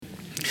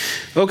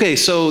Okay,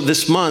 so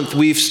this month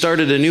we've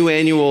started a new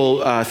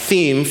annual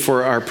theme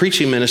for our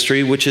preaching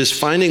ministry, which is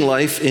Finding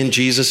Life in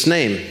Jesus'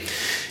 Name.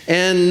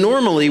 And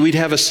normally we'd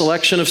have a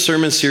selection of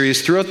sermon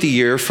series throughout the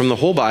year from the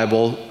whole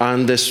Bible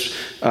on this,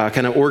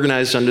 kind of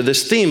organized under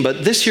this theme.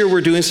 But this year we're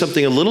doing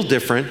something a little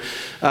different.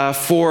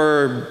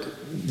 For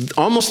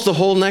almost the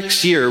whole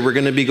next year, we're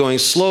going to be going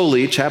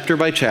slowly, chapter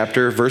by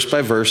chapter, verse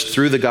by verse,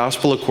 through the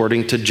gospel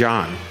according to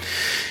John.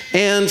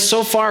 And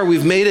so far,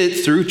 we've made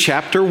it through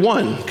chapter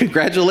 1.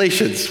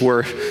 Congratulations.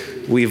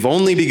 We've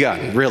only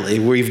begun, really.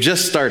 We've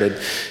just started.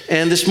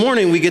 And this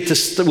morning, we get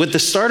to, with the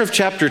start of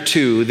chapter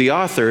 2, the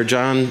author,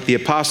 John the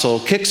Apostle,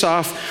 kicks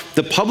off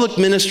the public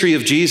ministry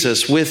of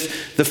Jesus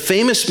with the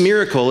famous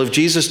miracle of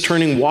Jesus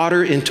turning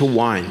water into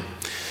wine.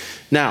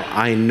 Now,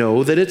 I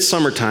know that it's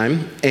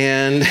summertime,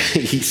 and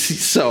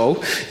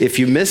so if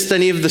you missed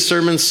any of the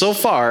sermons so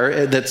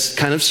far, that's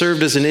kind of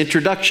served as an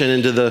introduction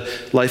into the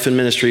life and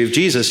ministry of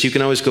Jesus. You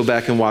can always go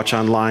back and watch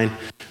online,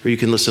 or you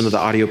can listen to the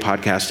audio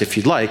podcast if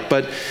you'd like.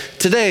 But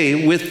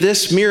today, with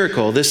this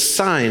miracle, this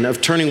sign of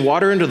turning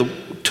water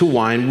to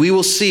wine, we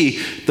will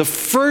see the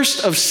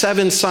first of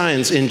 7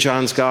 signs in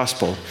John's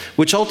gospel,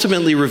 which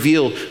ultimately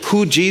reveal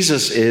who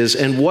Jesus is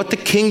and what the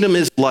kingdom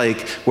is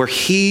like where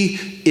he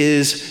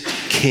is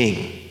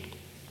king.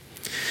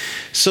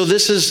 So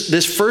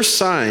this first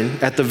sign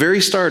at the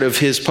very start of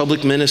his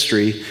public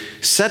ministry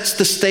sets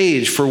the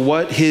stage for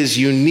what his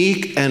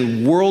unique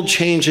and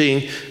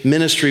world-changing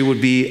ministry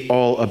would be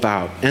all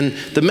about. And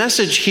the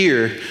message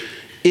here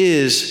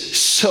is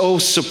so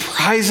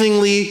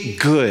surprisingly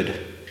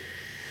good.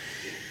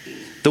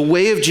 The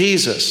way of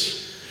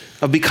Jesus,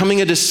 of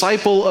becoming a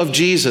disciple of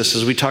Jesus,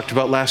 as we talked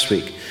about last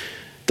week,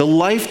 the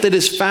life that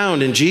is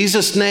found in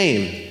Jesus'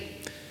 name,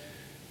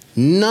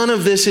 none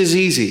of this is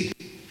easy,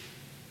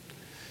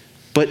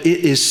 but it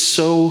is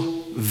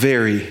so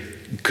very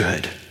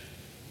good.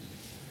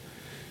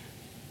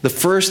 The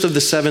first of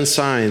the 7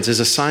 signs is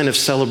a sign of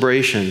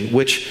celebration,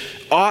 which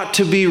ought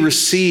to be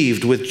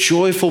received with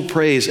joyful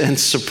praise and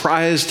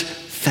surprised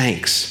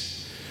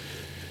thanks.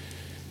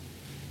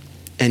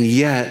 And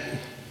yet,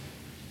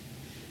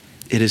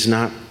 it is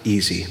not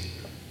easy.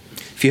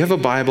 If you have a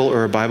Bible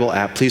or a Bible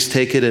app, please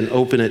take it and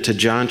open it to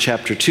John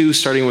chapter 2,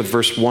 starting with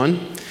verse 1.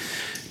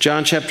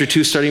 John chapter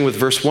 2, starting with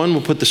verse 1.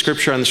 We'll put the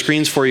scripture on the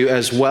screens for you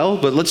as well,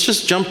 but let's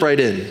just jump right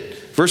in.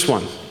 Verse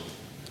 1.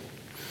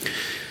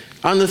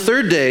 On the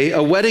 3rd day,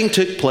 a wedding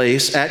took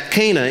place at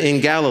Cana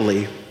in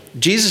Galilee.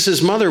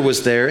 Jesus' mother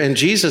was there, and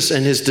Jesus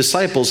and his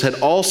disciples had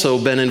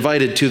also been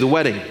invited to the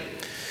wedding.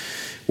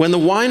 When the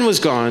wine was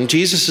gone,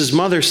 Jesus'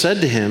 mother said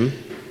to him,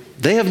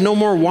 "They have no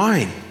more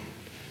wine."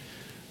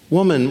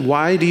 "Woman,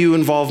 why do you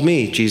involve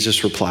me?"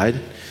 Jesus replied.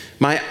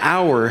 "My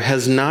hour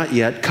has not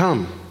yet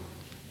come."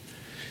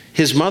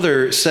 His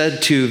mother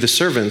said to the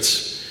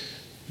servants,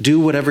 "Do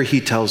whatever he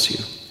tells you."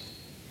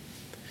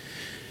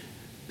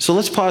 So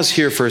let's pause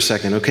here for a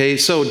second, okay?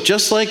 So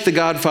just like the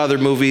Godfather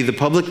movie, the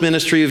public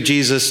ministry of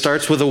Jesus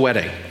starts with a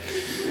wedding.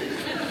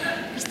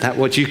 Is that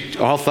what you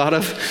all thought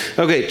of?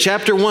 Okay,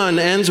 chapter 1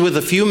 ends with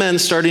a few men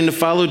starting to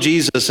follow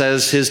Jesus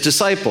as his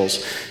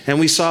disciples.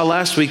 And we saw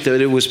last week that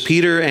it was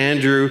Peter,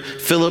 Andrew,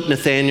 Philip,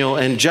 Nathanael,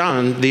 and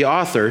John, the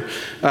author,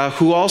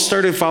 who all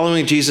started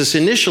following Jesus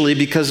initially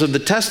because of the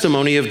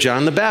testimony of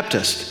John the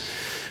Baptist.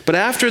 But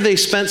after they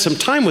spent some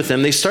time with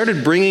him, they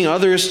started bringing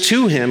others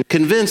to him,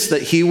 convinced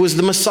that he was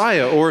the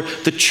Messiah or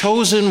the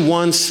chosen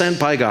one sent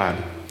by God.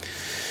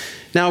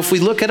 Now, if we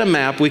look at a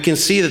map, we can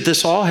see that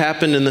this all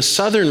happened in the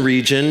southern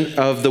region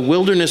of the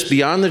wilderness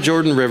beyond the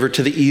Jordan River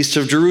to the east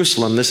of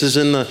Jerusalem. This is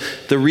in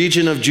the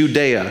region of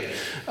Judea.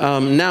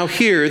 Now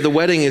here, the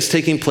wedding is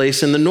taking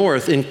place in the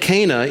north, in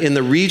Cana, in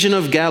the region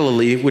of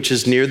Galilee, which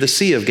is near the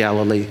Sea of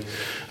Galilee.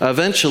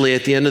 Eventually,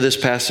 at the end of this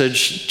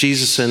passage,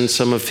 Jesus and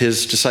some of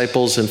his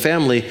disciples and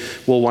family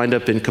will wind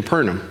up in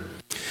Capernaum.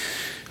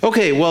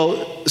 Okay,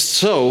 well,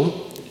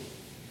 so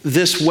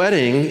this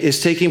wedding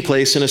is taking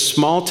place in a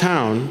small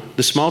town,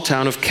 the small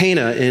town of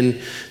Cana in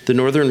the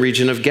northern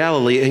region of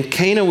Galilee. And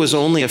Cana was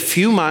only a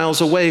few miles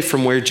away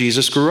from where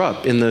Jesus grew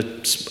up, in the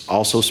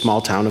also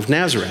small town of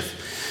Nazareth.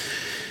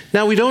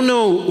 Now, we don't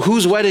know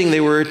whose wedding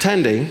they were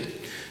attending,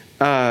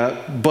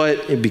 but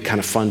it'd be kind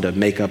of fun to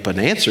make up an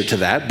answer to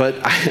that, but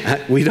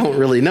we don't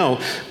really know.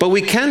 But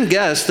we can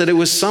guess that it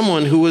was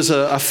someone who was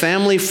a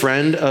family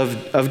friend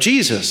of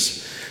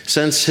Jesus,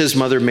 since his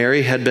mother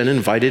Mary had been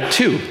invited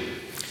too.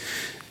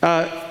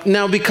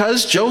 Now,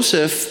 because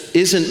Joseph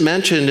isn't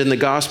mentioned in the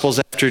Gospels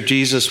after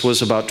Jesus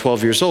was about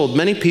 12 years old,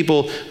 many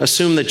people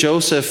assume that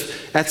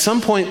Joseph at some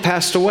point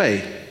passed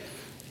away.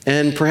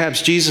 And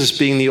perhaps Jesus,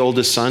 being the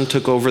oldest son,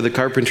 took over the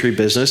carpentry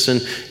business.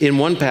 And in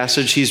one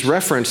passage, he's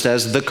referenced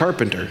as the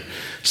carpenter.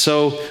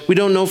 So we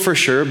don't know for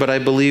sure, but I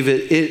believe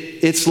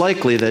it's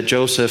likely that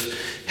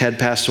Joseph had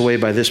passed away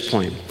by this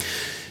point.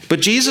 But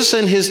Jesus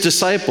and his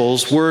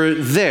disciples were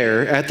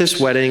there at this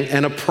wedding,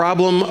 and a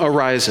problem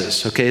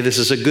arises. Okay, this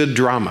is a good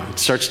drama. It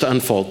starts to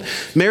unfold.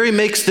 Mary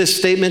makes this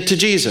statement to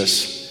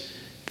Jesus: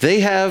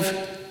 "They have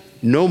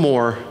no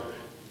more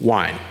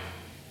wine."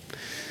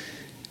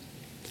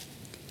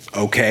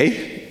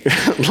 Okay,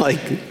 like,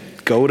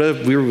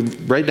 we were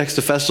right next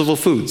to Festival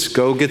Foods.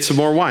 Go get some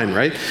more wine,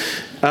 right?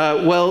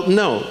 Well,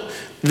 no,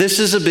 this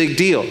is a big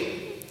deal.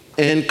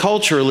 And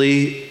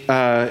culturally,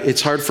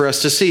 it's hard for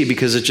us to see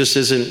because it just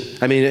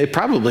isn't, it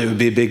probably would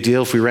be a big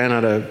deal if we ran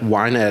out of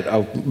wine at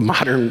a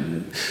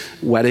modern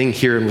wedding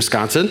here in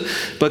Wisconsin.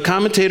 But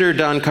commentator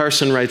Don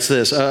Carson writes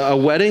this: a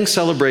wedding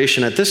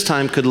celebration at this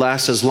time could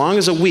last as long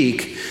as a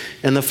week,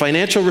 and the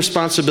financial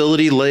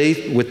responsibility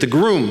lay with the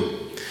groom.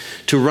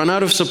 To run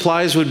out of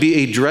supplies would be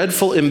a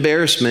dreadful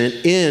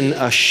embarrassment in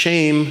a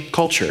shame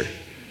culture.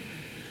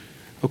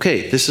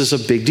 Okay, this is a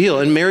big deal.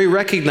 And Mary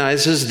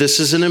recognizes this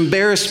is an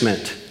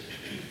embarrassment.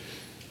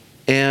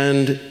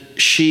 And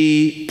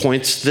she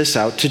points this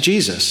out to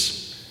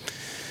Jesus.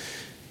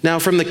 Now,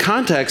 from the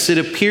context, it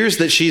appears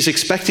that she's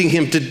expecting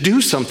him to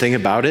do something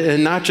about it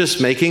and not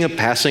just making a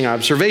passing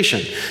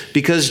observation,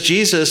 because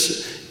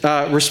Jesus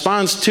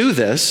responds to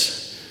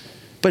this,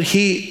 but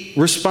he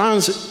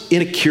responds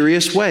in a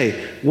curious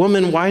way.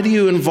 Woman, why do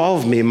you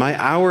involve me? My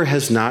hour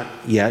has not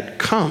yet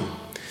come.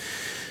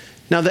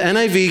 Now, the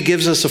NIV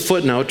gives us a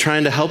footnote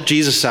trying to help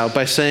Jesus out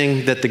by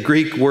saying that the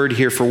Greek word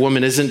here for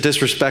woman isn't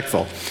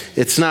disrespectful.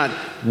 It's not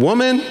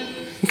woman.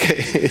 Okay,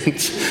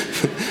 it's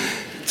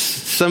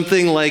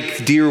something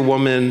like dear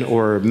woman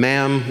or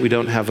ma'am. We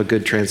don't have a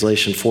good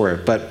translation for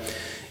it, but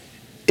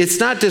it's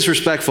not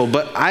disrespectful,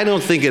 but I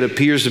don't think it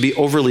appears to be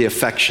overly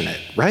affectionate,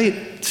 right?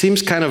 It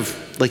seems kind of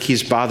like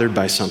he's bothered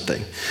by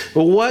something.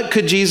 Well, what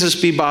could Jesus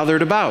be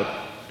bothered about?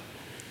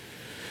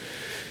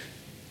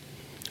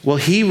 Well,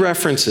 he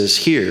references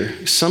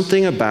here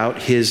something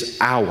about his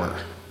hour.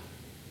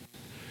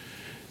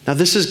 Now,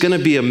 this is going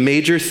to be a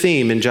major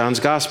theme in John's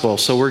gospel,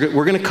 so we're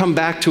going to come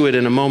back to it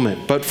in a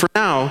moment. But for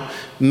now,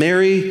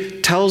 Mary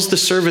tells the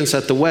servants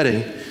at the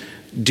wedding,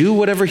 do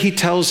whatever he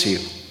tells you,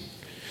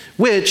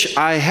 which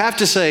I have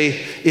to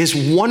say is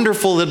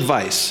wonderful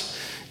advice.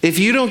 If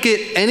you don't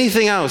get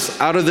anything else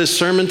out of this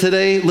sermon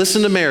today,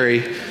 listen to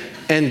Mary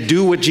and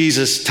do what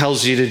Jesus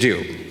tells you to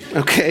do.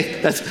 Okay,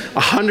 that's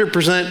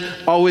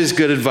 100% always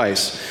good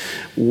advice.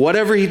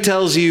 Whatever he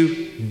tells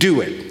you,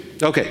 do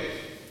it. Okay,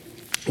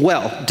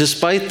 well,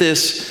 despite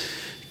this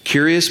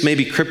curious,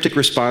 maybe cryptic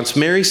response,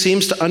 Mary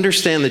seems to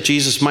understand that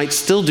Jesus might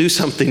still do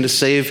something to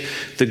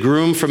save the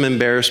groom from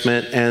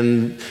embarrassment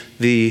and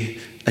the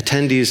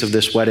attendees of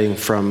this wedding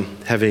from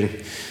having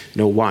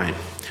no wine.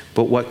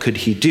 But what could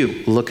he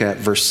do? Look at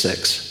verse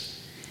 6.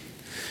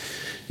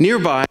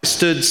 Nearby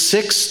stood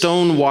 6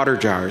 stone water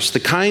jars,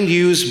 the kind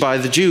used by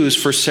the Jews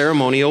for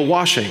ceremonial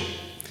washing,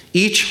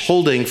 each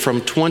holding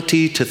from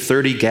 20 to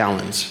 30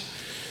 gallons.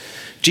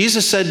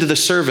 Jesus said to the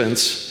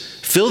servants,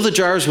 fill the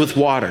jars with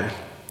water.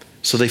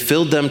 So they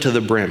filled them to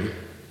the brim.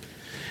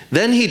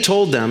 Then he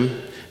told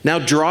them, now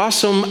draw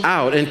some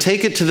out and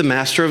take it to the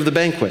master of the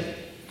banquet.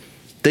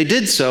 They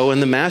did so,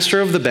 and the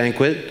master of the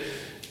banquet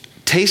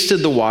tasted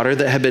the water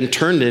that had been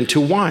turned into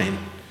wine.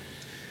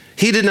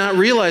 He did not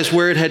realize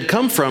where it had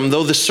come from,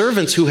 though the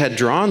servants who had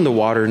drawn the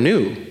water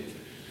knew.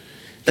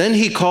 Then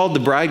he called the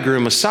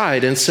bridegroom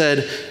aside and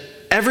said,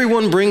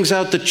 everyone brings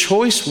out the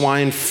choice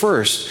wine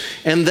first,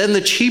 and then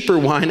the cheaper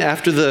wine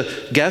after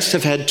the guests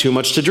have had too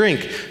much to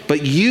drink.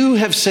 But you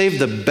have saved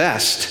the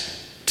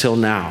best till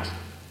now.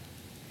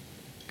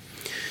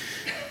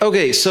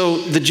 Okay, so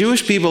the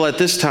Jewish people at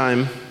this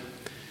time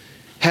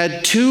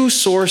had 2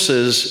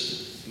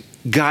 sources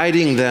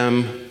guiding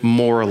them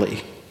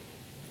morally.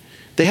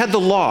 They had the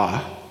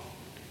law,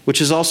 which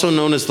is also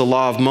known as the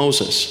law of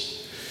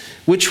Moses,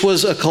 which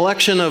was a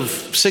collection of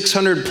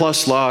 600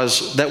 plus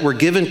laws that were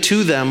given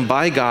to them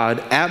by God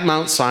at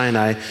Mount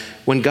Sinai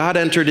when God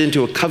entered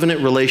into a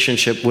covenant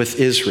relationship with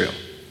Israel.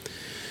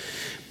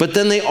 But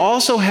then they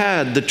also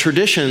had the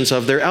traditions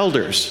of their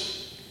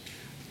elders.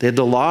 They had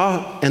the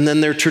law and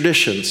then their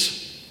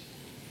traditions.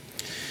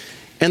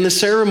 And the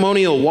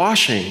ceremonial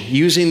washing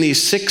using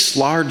these 6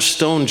 large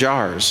stone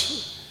jars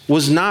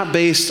was not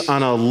based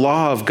on a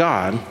law of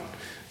God,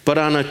 but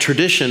on a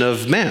tradition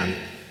of man.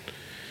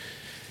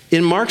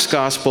 In Mark's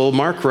gospel,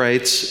 Mark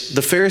writes,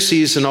 the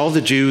Pharisees and all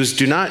the Jews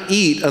do not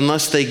eat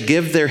unless they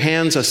give their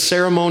hands a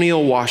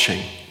ceremonial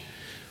washing,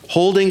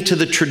 holding to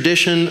the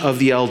tradition of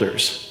the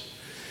elders.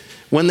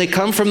 When they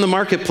come from the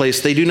marketplace,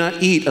 they do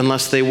not eat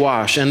unless they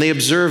wash, and they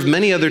observe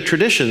many other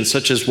traditions,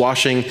 such as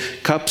washing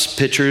cups,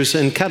 pitchers,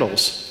 and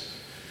kettles.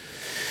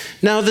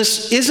 Now,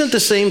 this isn't the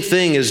same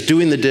thing as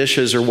doing the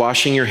dishes or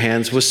washing your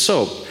hands with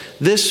soap.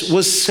 This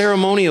was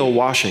ceremonial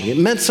washing. It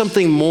meant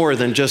something more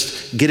than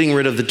just getting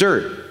rid of the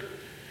dirt.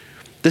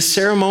 The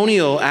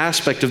ceremonial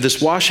aspect of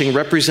this washing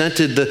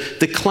represented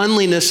the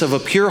cleanliness of a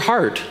pure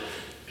heart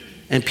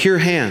and pure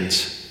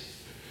hands.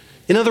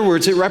 In other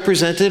words, it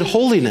represented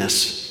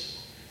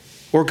holiness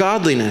or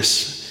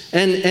godliness,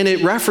 and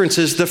it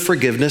references the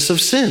forgiveness of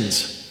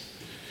sins.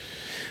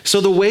 So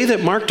the way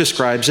that Mark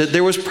describes it,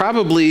 there was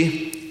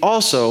probably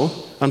also,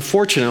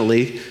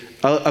 unfortunately,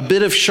 a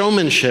bit of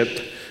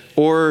showmanship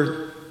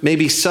or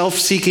maybe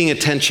self-seeking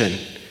attention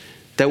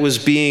that was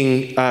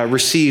being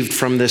received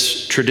from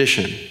this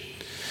tradition.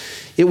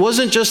 It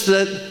wasn't just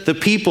that the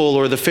people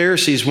or the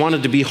Pharisees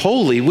wanted to be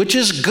holy, which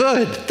is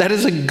good. That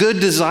is a good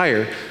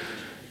desire.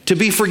 to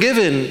be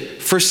forgiven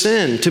for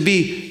sin, to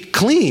be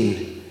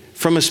clean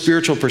from a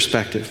spiritual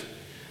perspective.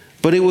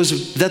 But it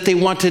was that they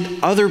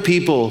wanted other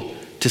people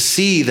to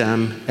see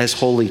them as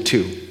holy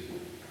too.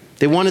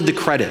 They wanted the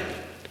credit.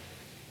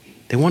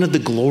 They wanted the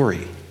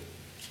glory.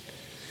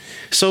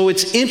 So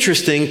it's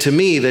interesting to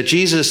me that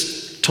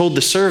Jesus told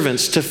the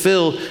servants to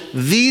fill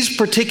these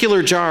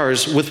particular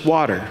jars with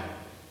water.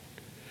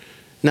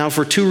 Now,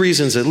 for two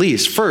reasons at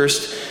least.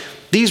 First,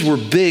 these were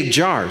big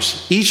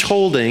jars, each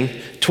holding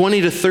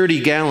 20 to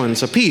 30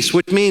 gallons apiece,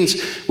 which means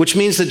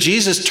that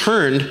Jesus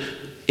turned,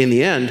 in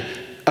the end,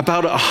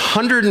 about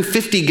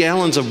 150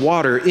 gallons of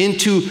water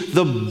into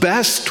the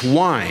best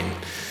wine.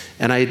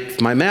 And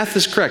if my math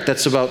is correct,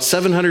 that's about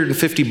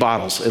 750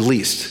 bottles at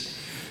least.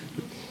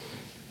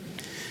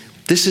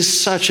 This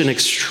is such an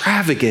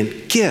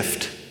extravagant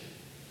gift.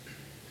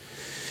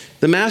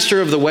 The master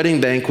of the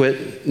wedding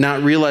banquet,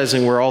 not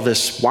realizing where all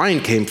this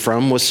wine came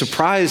from, was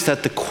surprised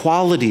at the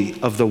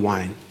quality of the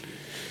wine.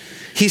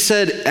 He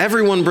said,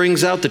 everyone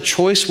brings out the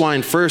choice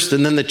wine first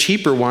and then the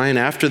cheaper wine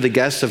after the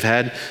guests have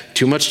had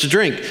too much to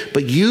drink.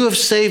 But you have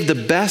saved the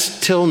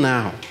best till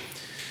now.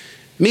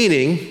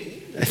 Meaning,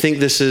 I think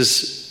this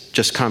is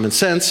just common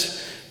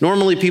sense.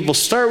 Normally people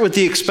start with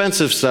the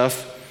expensive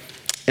stuff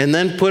and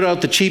then put out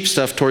the cheap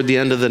stuff toward the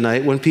end of the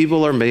night when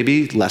people are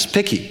maybe less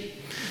picky,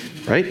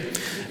 right?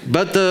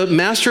 But the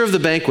master of the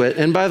banquet,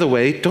 and by the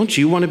way, don't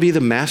you want to be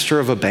the master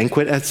of a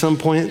banquet at some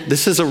point?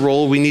 This is a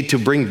role we need to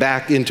bring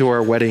back into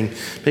our wedding.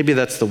 Maybe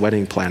that's the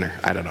wedding planner.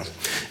 I don't know.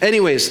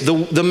 Anyways,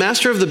 the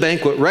master of the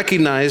banquet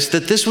recognized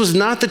that this was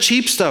not the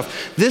cheap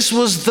stuff. This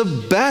was the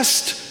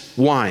best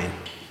wine.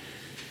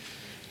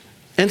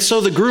 And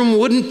so the groom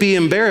wouldn't be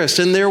embarrassed,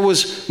 and there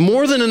was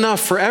more than enough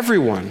for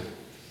everyone.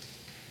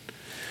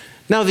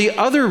 Now, the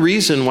other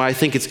reason why I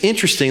think it's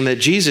interesting that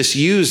Jesus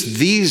used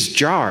these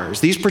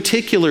jars, these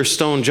particular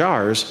stone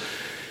jars,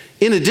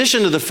 in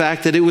addition to the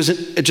fact that it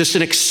was just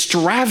an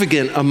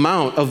extravagant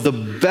amount of the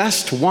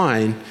best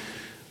wine,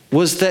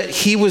 was that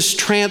he was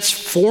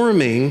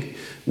transforming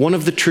one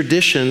of the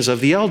traditions of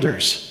the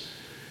elders.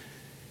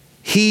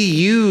 He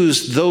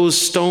used those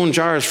stone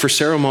jars for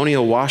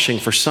ceremonial washing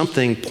for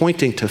something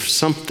pointing to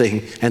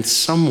something and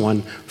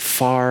someone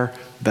far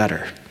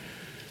better.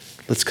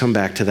 Let's come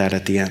back to that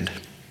at the end.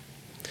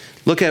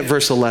 Look at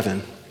verse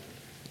 11.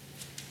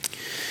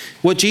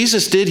 What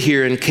Jesus did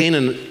here in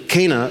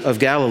Cana of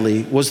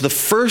Galilee was the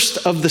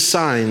first of the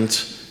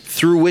signs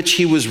through which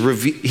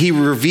he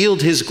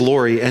revealed his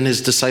glory, and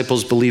his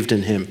disciples believed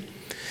in him.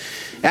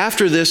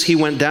 After this, he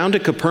went down to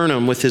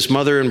Capernaum with his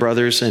mother and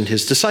brothers and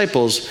his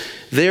disciples.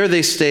 There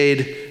they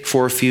stayed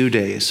for a few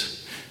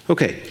days.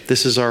 Okay,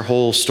 this is our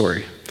whole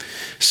story.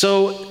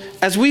 So,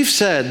 as we've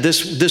said,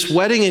 this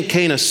wedding in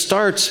Cana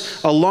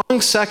starts a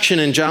long section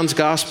in John's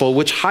gospel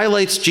which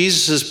highlights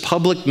Jesus'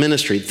 public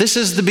ministry. This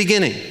is the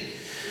beginning.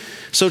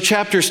 So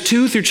chapters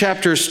 2 through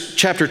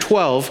chapter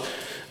 12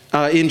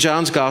 in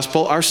John's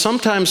gospel are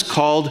sometimes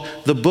called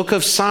the book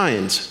of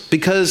signs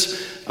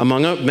because,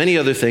 among many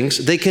other things,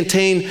 they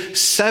contain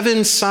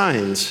 7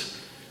 signs.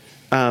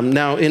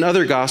 Now, in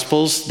other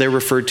gospels, they're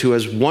referred to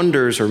as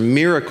wonders or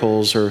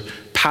miracles or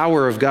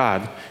power of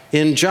God.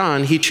 In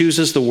John, he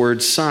chooses the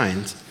word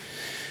signs.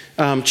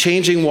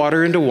 Changing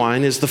water into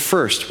wine is the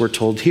first, we're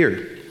told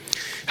here.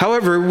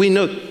 However, we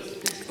know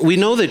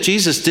that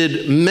Jesus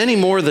did many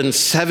more than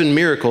 7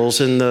 miracles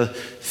in the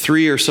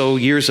 3 or so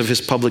years of his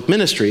public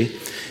ministry.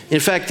 In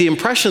fact, the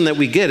impression that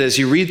we get as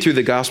you read through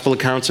the gospel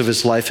accounts of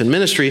his life and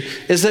ministry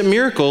is that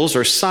miracles,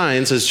 or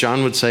signs, as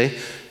John would say,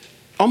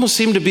 almost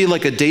seem to be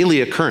like a daily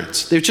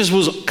occurrence. It just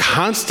was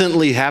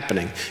constantly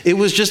happening. It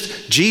was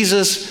just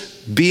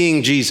Jesus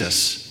being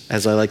Jesus,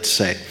 as I like to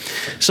say.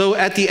 So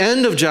at the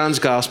end of John's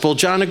gospel,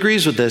 John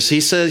agrees with this.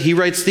 He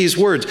writes these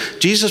words,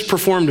 Jesus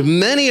performed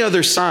many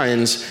other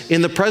signs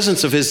in the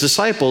presence of his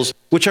disciples,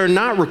 which are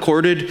not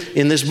recorded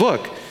in this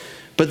book.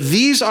 But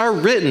these are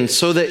written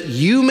so that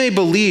you may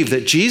believe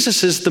that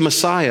Jesus is the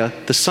Messiah,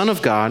 the Son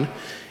of God,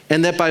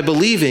 and that by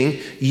believing,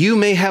 you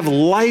may have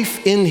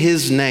life in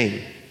his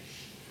name.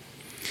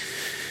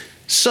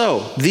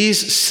 So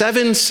these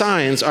 7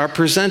 signs are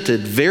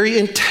presented very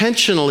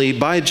intentionally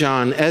by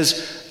John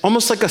as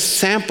almost like a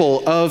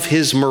sample of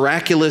his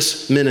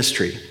miraculous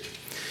ministry.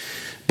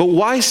 But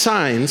why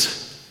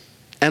signs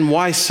and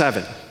why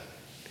 7?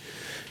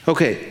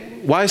 Okay,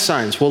 why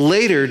signs? Well,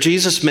 later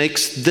Jesus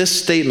makes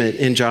this statement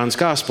in John's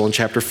gospel in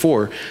chapter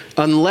 4.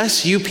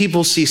 Unless you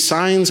people see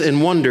signs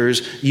and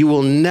wonders, you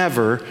will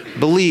never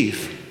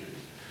believe.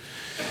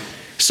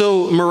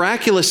 So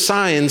miraculous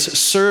signs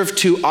serve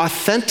to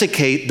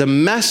authenticate the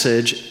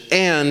message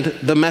and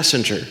the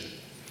messenger.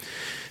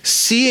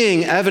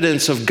 Seeing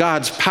evidence of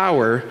God's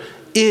power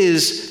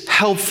is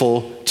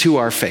helpful to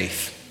our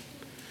faith.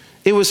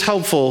 It was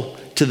helpful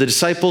to the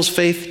disciples'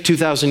 faith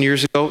 2,000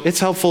 years ago. It's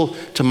helpful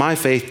to my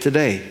faith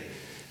today.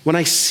 When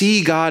I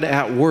see God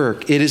at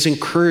work, it is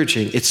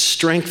encouraging, it's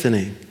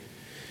strengthening.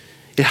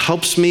 It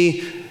helps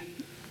me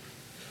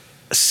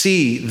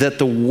see that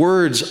the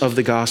words of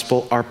the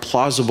gospel are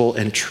plausible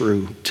and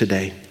true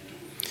today.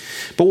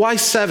 But why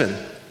 7?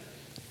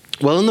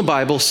 Well, in the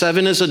Bible,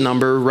 7 is a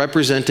number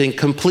representing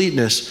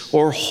completeness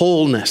or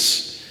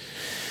wholeness.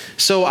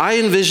 So I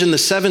envision the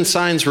 7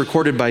 signs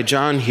recorded by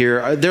John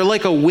here. They're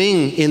like a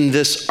wing in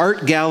this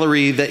art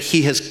gallery that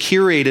he has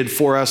curated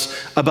for us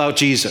about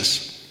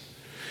Jesus.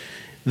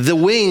 The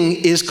wing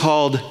is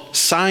called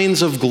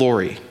Signs of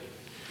Glory,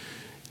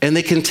 and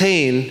they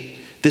contain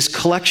this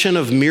collection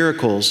of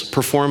miracles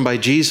performed by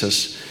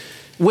Jesus,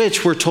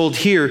 which we're told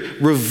here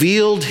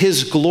revealed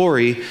his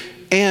glory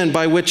and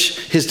by which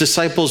his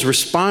disciples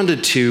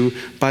responded to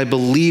by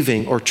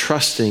believing or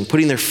trusting,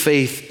 putting their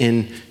faith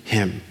in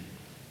him.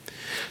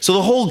 So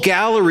the whole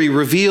gallery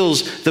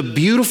reveals the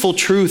beautiful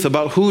truth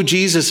about who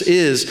Jesus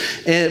is,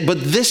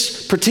 but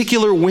this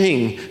particular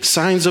wing,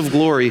 Signs of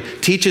Glory,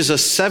 teaches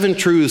us 7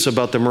 truths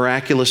about the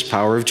miraculous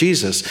power of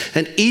Jesus.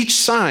 And each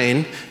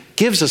sign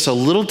gives us a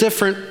little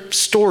different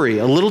story,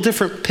 a little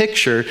different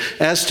picture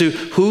as to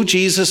who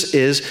Jesus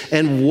is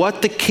and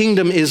what the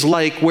kingdom is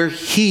like where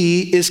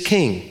he is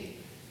king.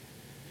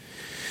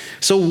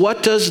 So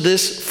what does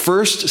this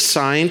first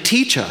sign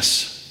teach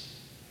us?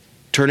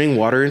 Turning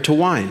water into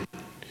wine.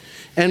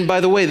 And by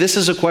the way, this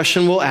is a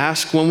question we'll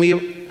ask when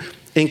we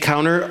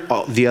encounter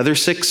the other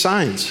 6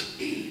 signs.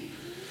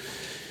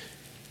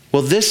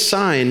 Well, this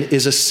sign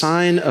is a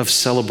sign of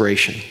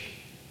celebration.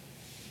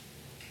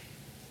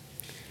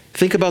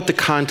 Think about the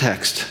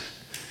context.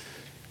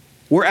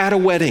 We're at a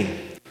wedding.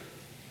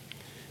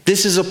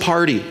 This is a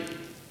party.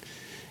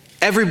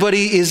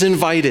 Everybody is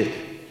invited.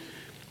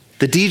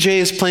 The DJ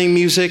is playing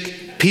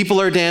music.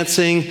 People are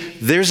dancing.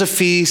 There's a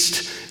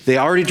feast. They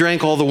already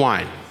drank all the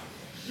wine.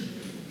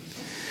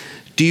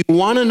 Do you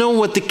want to know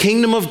what the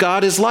kingdom of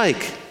God is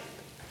like?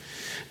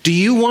 Do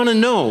you want to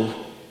know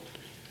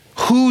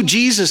who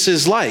Jesus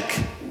is like?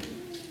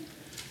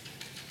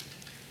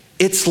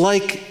 It's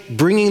like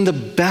bringing the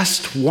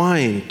best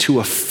wine to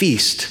a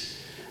feast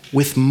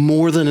with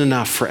more than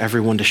enough for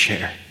everyone to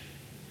share.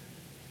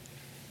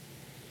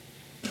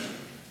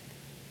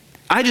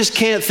 I just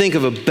can't think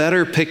of a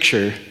better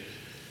picture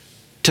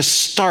to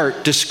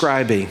start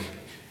describing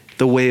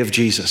the way of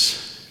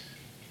Jesus.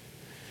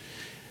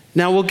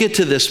 Now, we'll get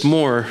to this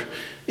more.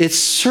 It's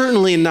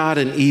certainly not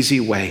an easy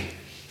way.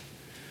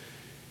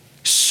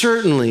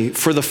 Certainly,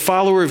 for the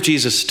follower of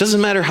Jesus, it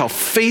doesn't matter how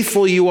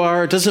faithful you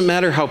are, it doesn't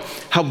matter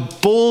how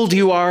bold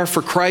you are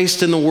for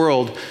Christ in the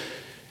world,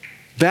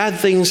 bad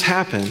things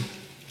happen.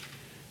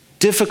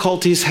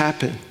 Difficulties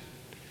happen.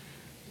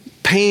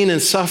 Pain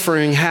and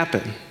suffering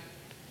happen.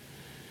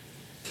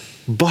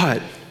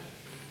 But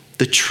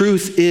the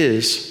truth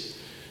is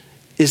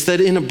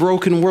that in a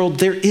broken world,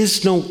 there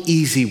is no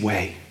easy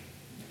way.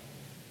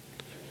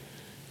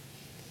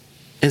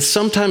 And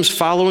sometimes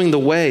following the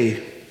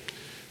way,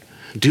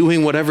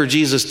 doing whatever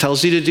Jesus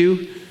tells you to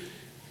do,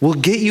 will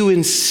get you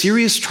in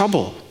serious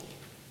trouble.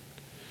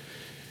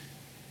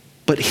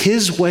 But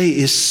his way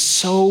is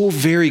so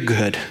very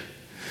good.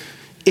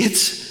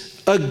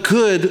 It's a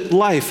good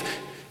life.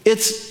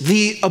 It's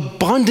the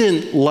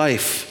abundant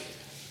life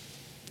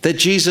that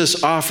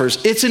Jesus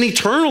offers. It's an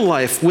eternal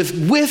life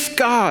with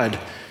God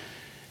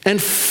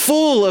and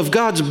full of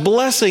God's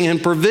blessing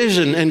and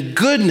provision and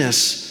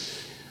goodness.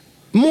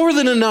 More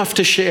than enough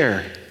to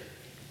share.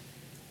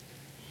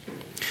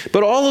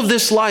 But all of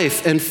this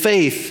life and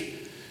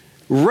faith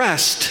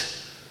rest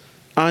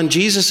on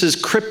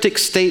Jesus' cryptic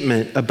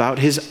statement about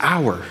his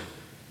hour.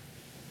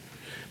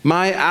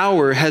 My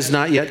hour has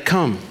not yet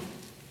come.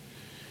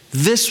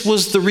 This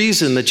was the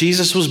reason that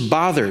Jesus was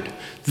bothered.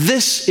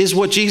 This is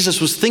what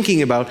Jesus was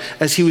thinking about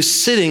as he was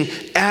sitting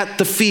at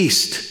the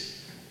feast.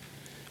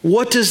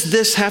 What does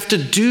this have to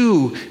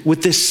do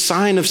with this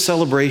sign of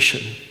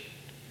celebration?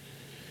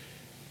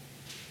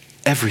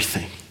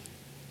 Everything.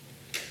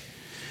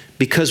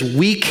 Because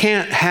we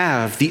can't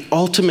have the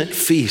ultimate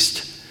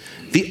feast,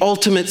 the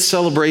ultimate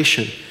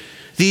celebration,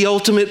 the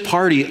ultimate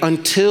party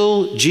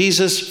until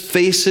Jesus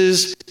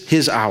faces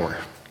his hour.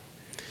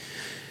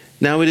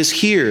 Now it is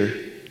here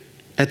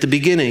at the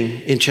beginning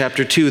in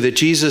chapter 2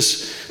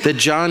 that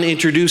John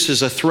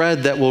introduces a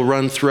thread that will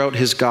run throughout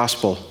his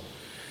gospel.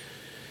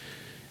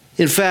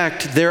 In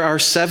fact, there are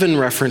 7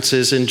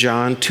 references in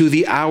John to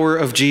the hour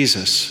of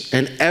Jesus,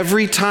 and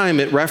every time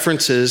it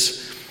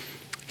references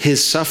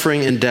his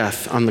suffering and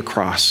death on the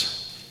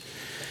cross.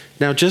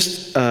 Now,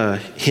 just a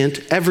hint,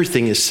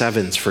 everything is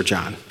 7s for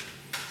John.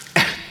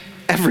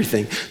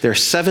 Everything. There are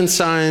 7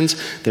 signs,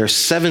 there are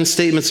 7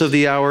 statements of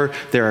the hour,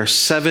 there are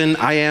 7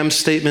 I am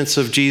statements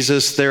of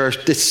Jesus,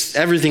 it's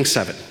everything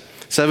 7.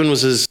 7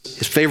 was his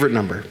favorite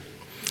number.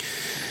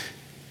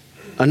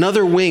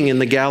 Another wing in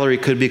the gallery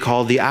could be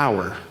called the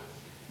hour.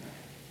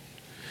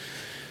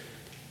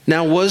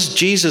 Now, was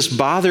Jesus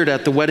bothered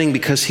at the wedding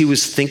because he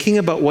was thinking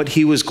about what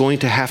he was going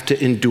to have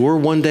to endure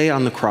one day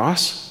on the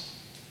cross?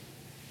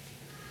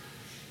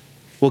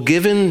 Well,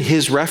 given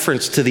his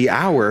reference to the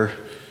hour,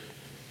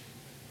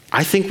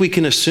 I think we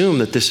can assume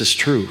that this is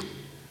true.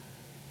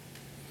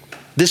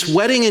 This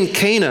wedding in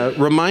Cana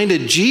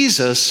reminded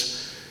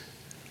Jesus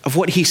of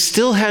what he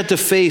still had to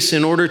face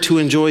in order to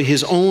enjoy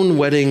his own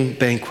wedding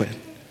banquet.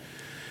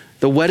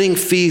 the wedding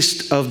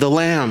feast of the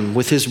Lamb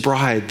with his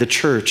bride, the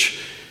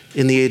church,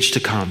 in the age to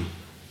come.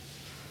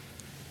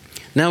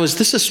 Now, is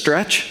this a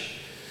stretch?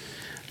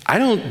 I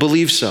don't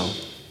believe so.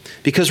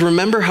 Because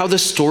remember how the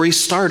story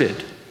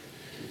started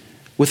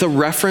with a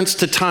reference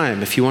to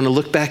time. If you want to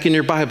look back in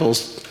your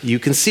Bibles, you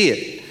can see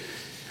it.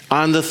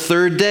 On the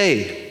third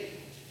day,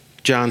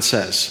 John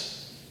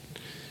says.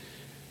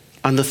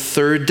 On the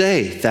third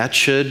day, that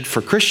should,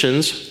 for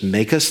Christians,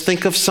 make us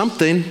think of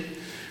something.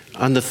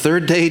 On the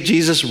third day,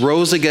 Jesus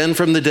rose again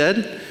from the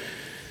dead.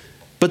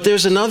 But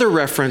there's another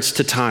reference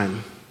to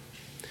time.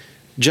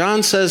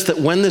 John says that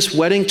when this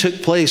wedding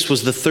took place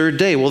was the third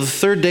day. Well, the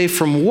third day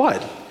from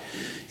what?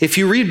 If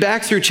you read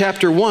back through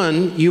chapter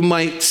 1, you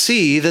might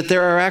see that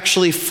there are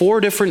actually 4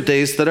 different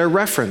days that are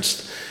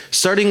referenced,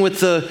 starting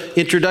with the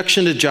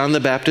introduction to John the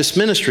Baptist's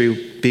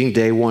ministry being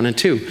day 1 and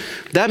 2.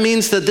 That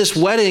means that this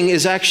wedding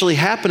is actually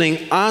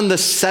happening on the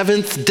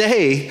 7th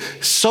day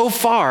so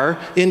far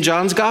in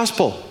John's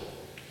gospel.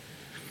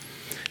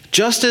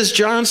 Just as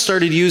John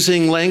started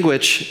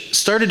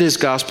his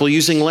gospel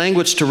using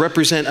language to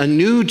represent a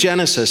new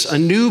Genesis, a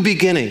new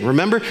beginning.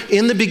 Remember,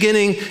 in the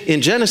beginning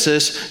in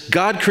Genesis,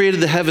 God created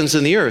the heavens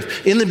and the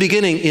earth. In the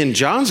beginning in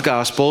John's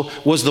gospel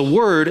was the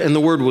Word, and the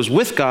Word was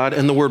with God,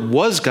 and the Word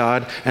was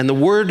God, and the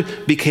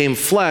Word became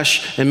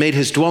flesh and made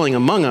his dwelling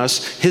among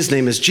us. His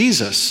name is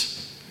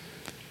Jesus.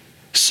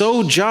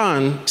 So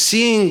John,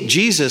 seeing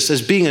Jesus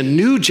as being a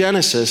new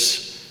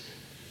Genesis,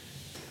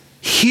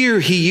 here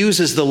he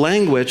uses the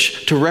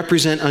language to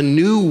represent a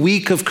new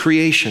week of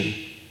creation.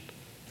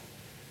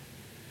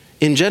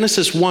 In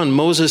Genesis 1,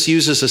 Moses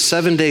uses a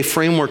 7-day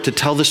framework to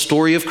tell the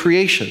story of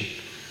creation.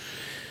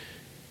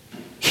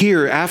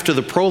 Here, after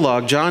the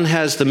prologue, John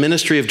has the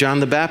ministry of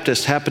John the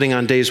Baptist happening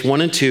on days 1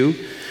 and 2,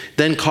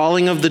 then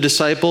calling of the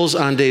disciples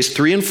on days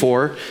 3 and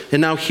 4, and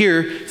now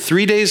here,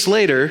 3 days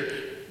later,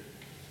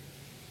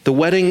 the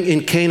wedding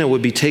in Cana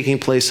would be taking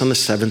place on the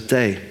 7th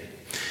day.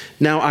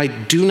 Now, I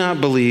do not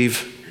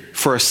believe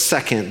for a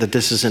second that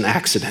this is an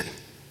accident.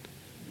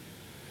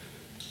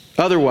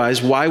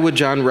 Otherwise, why would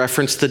John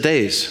reference the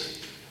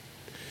days?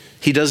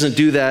 He doesn't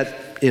do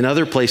that in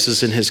other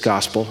places in his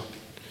gospel.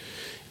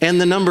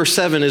 And the number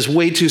 7 is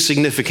way too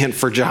significant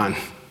for John.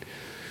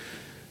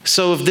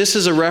 So if this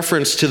is a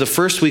reference to the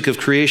first week of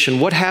creation,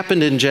 what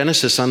happened in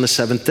Genesis on the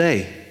 7th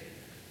day?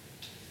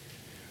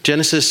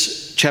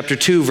 Genesis chapter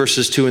 2,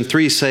 verses 2 and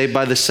 3 say,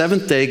 by the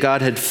 7th day,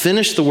 God had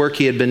finished the work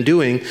he had been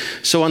doing.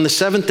 So on the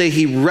 7th day,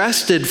 he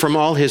rested from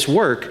all his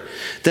work.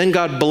 Then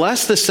God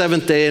blessed the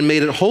 7th day and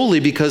made it holy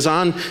because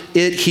on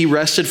it he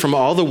rested from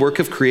all the work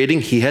of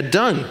creating he had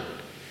done.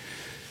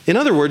 In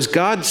other words,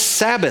 God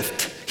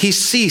Sabbathed. He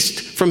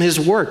ceased from his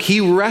work. He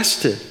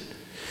rested.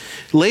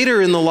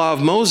 Later in the law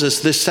of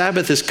Moses, this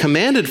Sabbath is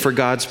commanded for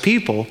God's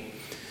people.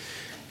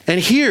 And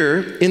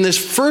here, in this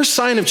first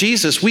sign of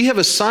Jesus, we have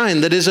a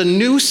sign that is a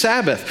new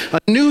Sabbath,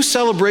 a new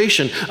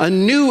celebration, a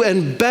new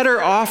and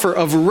better offer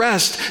of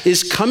rest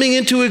is coming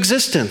into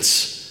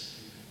existence.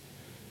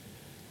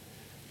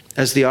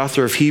 As the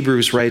author of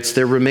Hebrews writes,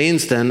 there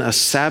remains then a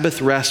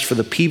Sabbath rest for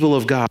the people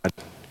of God.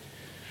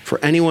 For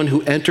anyone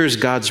who enters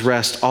God's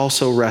rest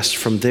also rests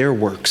from their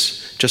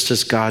works, just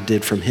as God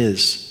did from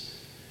his.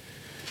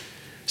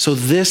 So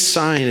this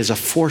sign is a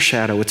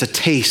foreshadow, it's a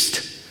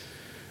taste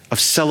of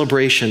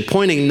celebration,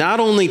 pointing not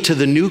only to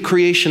the new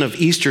creation of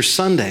Easter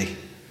Sunday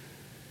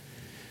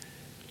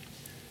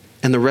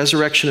and the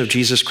resurrection of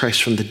Jesus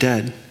Christ from the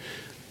dead,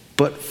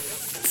 but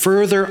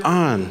further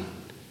on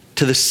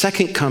to the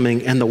second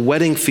coming and the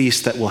wedding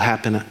feast that will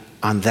happen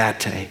on that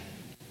day.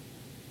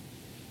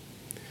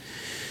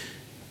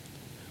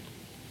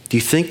 Do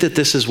you think that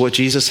this is what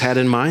Jesus had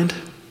in mind?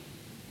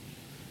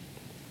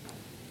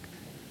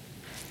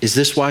 Is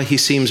this why he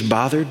seems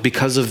bothered?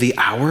 Because of the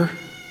hour?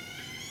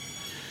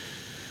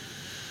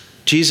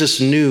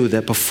 Jesus knew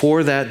that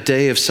before that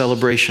day of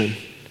celebration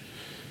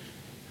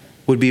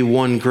would be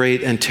one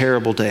great and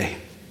terrible day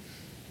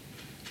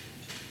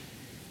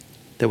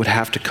that would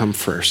have to come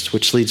first,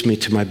 which leads me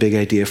to my big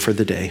idea for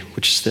the day,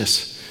 which is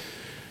this.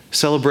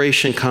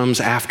 Celebration comes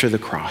after the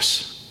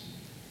cross.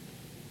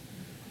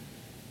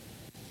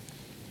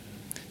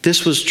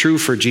 This was true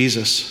for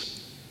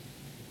Jesus.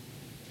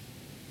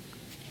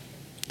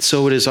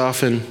 So it is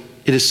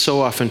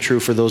so often true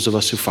for those of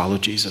us who follow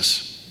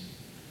Jesus.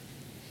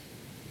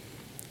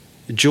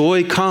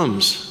 Joy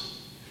comes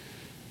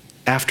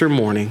after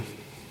morning.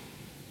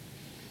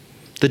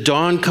 The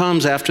dawn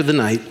comes after the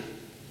night.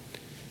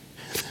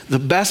 The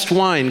best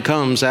wine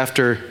comes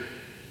after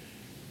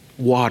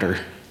water.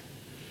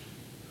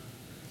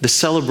 The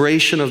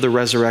celebration of the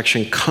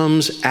resurrection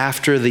comes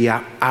after the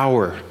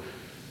hour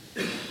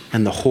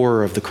and the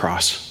horror of the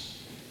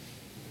cross.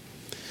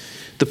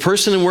 The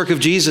person and work of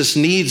Jesus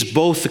needs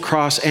both the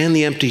cross and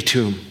the empty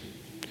tomb.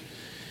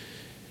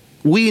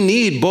 We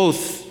need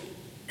both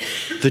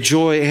the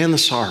joy and the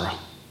sorrow.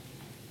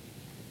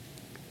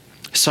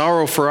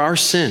 Sorrow for our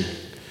sin,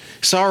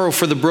 sorrow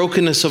for the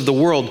brokenness of the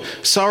world,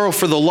 sorrow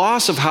for the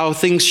loss of how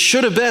things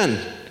should have been,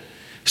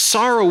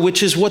 Sorrow,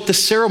 which is what the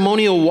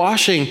ceremonial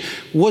washing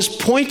was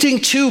pointing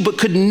to but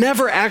could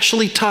never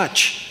actually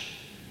touch.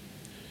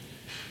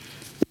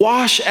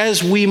 Wash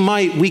as we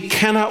might, we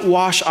cannot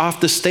wash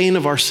off the stain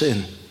of our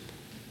sin.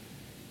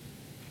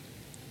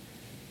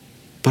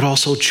 But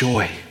also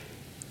joy.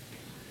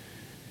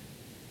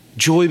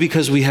 Joy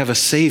because we have a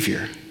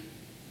Savior.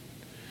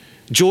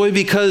 Joy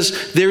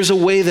because there's a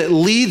way that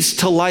leads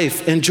to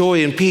life and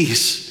joy and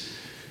peace.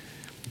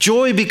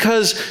 Joy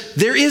because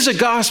there is a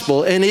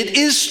gospel, and it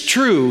is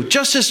true,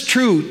 just as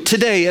true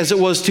today as it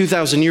was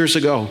 2,000 years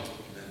ago.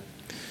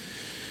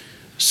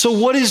 So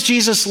what is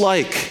Jesus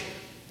like?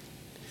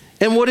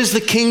 And what is the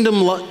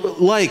kingdom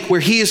like where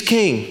he is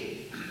king?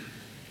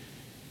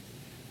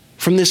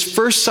 From this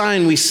first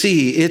sign we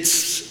see,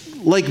 it's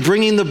like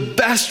bringing the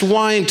best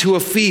wine to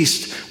a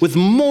feast with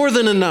more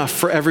than enough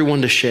for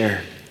everyone to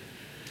share.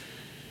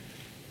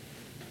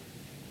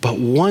 But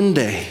one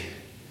day,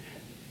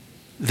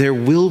 there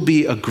will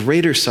be a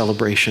greater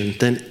celebration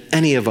than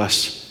any of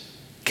us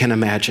can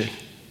imagine.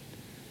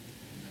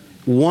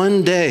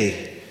 One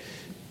day,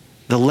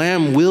 the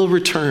Lamb will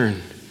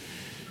return,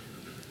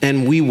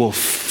 and we will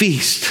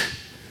feast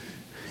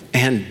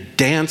and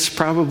dance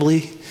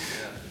probably,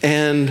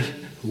 and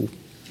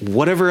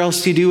whatever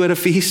else you do at a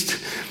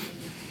feast.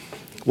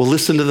 We'll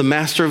listen to the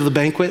master of the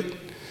banquet.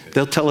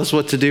 They'll tell us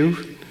what to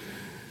do.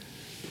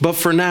 But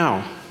for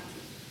now,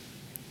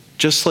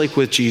 just like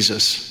with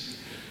Jesus,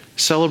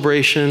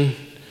 celebration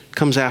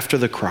comes after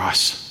the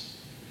cross.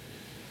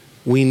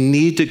 We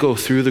need to go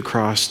through the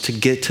cross to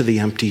get to the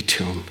empty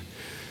tomb.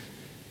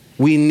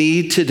 We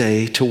need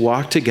today to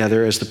walk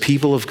together as the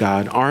people of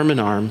God, arm in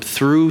arm,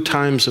 through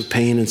times of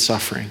pain and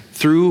suffering,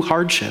 through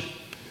hardship,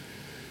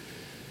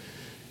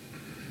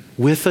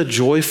 with a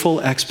joyful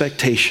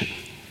expectation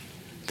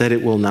that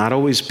it will not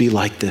always be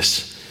like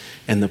this.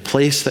 And the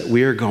place that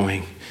we are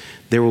going,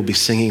 there will be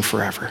singing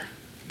forever.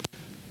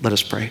 Let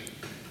us pray.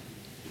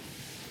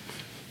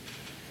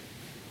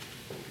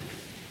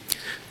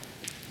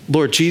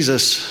 Lord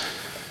Jesus,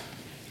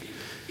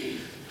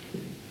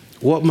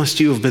 what must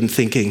you have been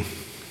thinking?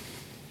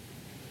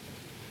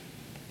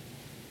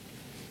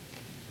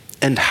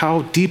 And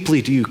how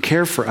deeply do you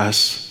care for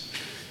us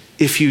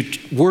if you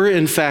were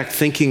in fact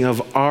thinking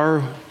of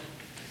our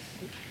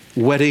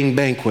wedding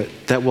banquet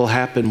that will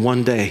happen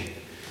one day?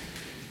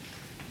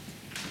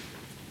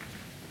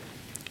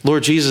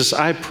 Lord Jesus,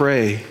 I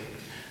pray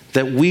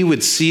that we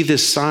would see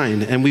this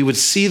sign and we would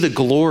see the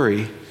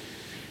glory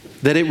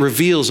that it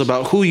reveals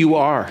about who you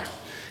are.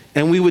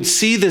 And we would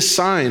see this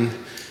sign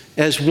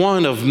as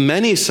one of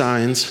many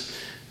signs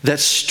that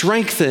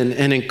strengthen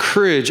and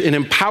encourage and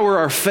empower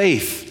our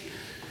faith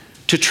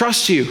to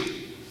trust you,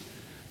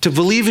 to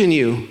believe in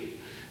you,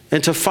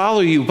 and to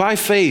follow you by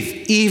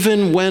faith,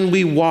 even when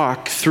we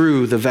walk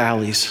through the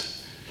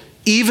valleys,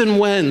 even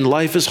when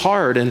life is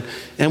hard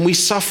and we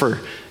suffer,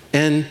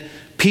 and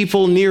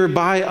people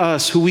nearby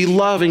us who we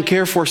love and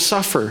care for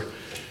suffer.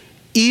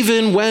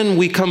 Even when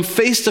we come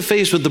face to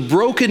face with the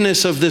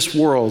brokenness of this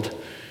world,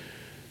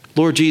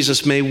 Lord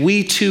Jesus, may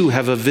we too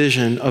have a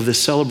vision of the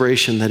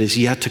celebration that is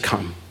yet to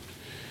come.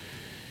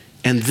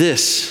 And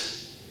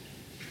this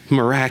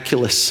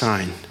miraculous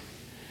sign,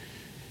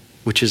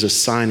 which is a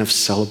sign of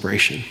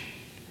celebration.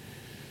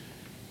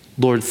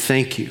 Lord,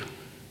 thank you.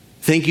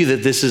 Thank you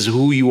that this is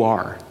who you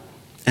are.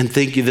 And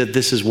thank you that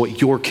this is what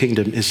your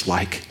kingdom is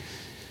like.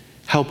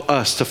 Help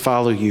us to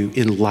follow you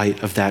in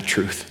light of that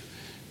truth.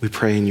 We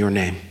pray in your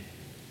name.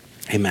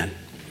 Amen.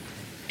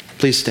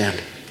 Please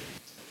stand.